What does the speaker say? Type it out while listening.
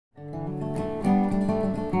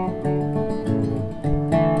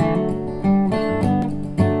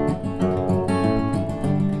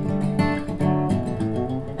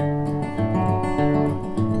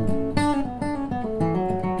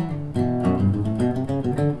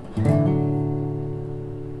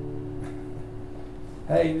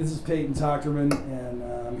Hey, this is Peyton and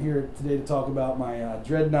I'm here today to talk about my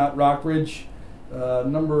Dreadnaught Rockbridge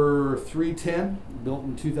number 310, built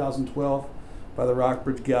in 2012 by the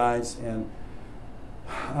Rockbridge guys. And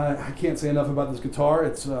I can't say enough about this guitar.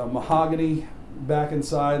 It's mahogany back and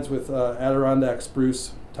sides with Adirondack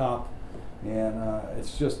spruce top, and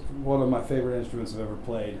it's just one of my favorite instruments I've ever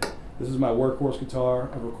played. This is my workhorse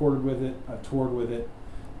guitar. I've recorded with it, I've toured with it,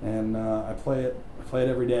 and I play it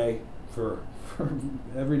every day for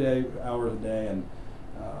every day, hours a day, and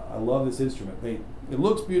I love this instrument. It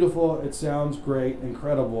looks beautiful, it sounds great,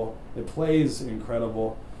 incredible, it plays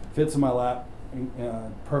incredible, fits in my lap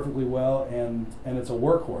perfectly well, and it's a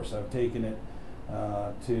workhorse. I've taken it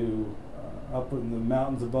to up in the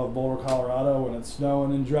mountains above Boulder, Colorado when it's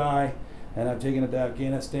snowing and dry, and I've taken it to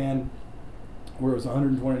Afghanistan where it was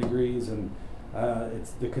 120 degrees, and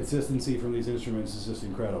it's the consistency from these instruments is just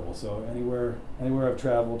incredible. So anywhere I've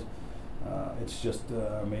traveled, it's just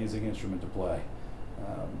an amazing instrument to play.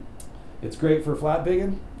 It's great for flat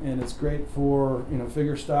bigging, and it's great for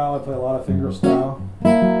figure style. I play a lot of figure style.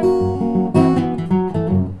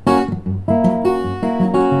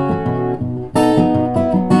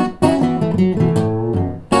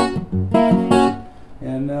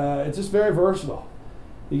 And it's just very versatile.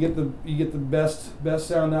 You get the best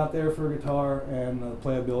sound out there for a guitar, and the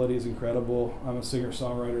playability is incredible. I'm a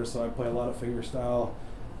singer-songwriter, so I play a lot of finger style.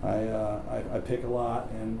 I pick a lot,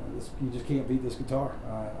 and you just can't beat this guitar.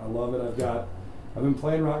 I love it. I've been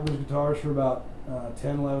playing Rockbridge guitars for about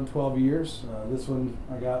 10, 11, 12 years. This one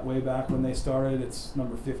I got way back when they started. It's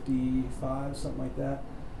number 55, something like that.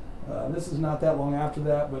 This is not that long after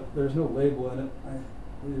that, but there's no label in it.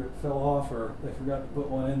 Either it fell off or they forgot to put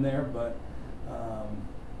one in there, but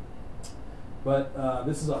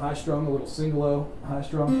this is a high-strung, a little single-o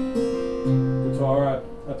high-strung guitar.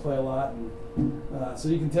 I play a lot, and so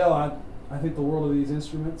you can tell I think the world of these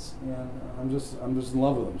instruments, and I'm just in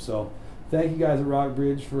love with them. So thank you guys at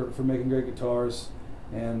Rockbridge for making great guitars,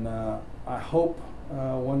 and I hope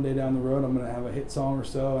one day down the road I'm going to have a hit song or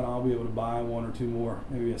so, and I'll be able to buy one or two more,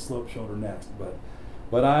 maybe a slope shoulder next.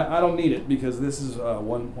 But I don't need it, because this is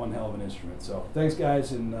one hell of an instrument. So thanks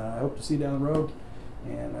guys, and I hope to see you down the road,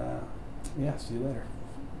 and yeah, see you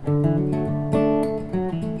later.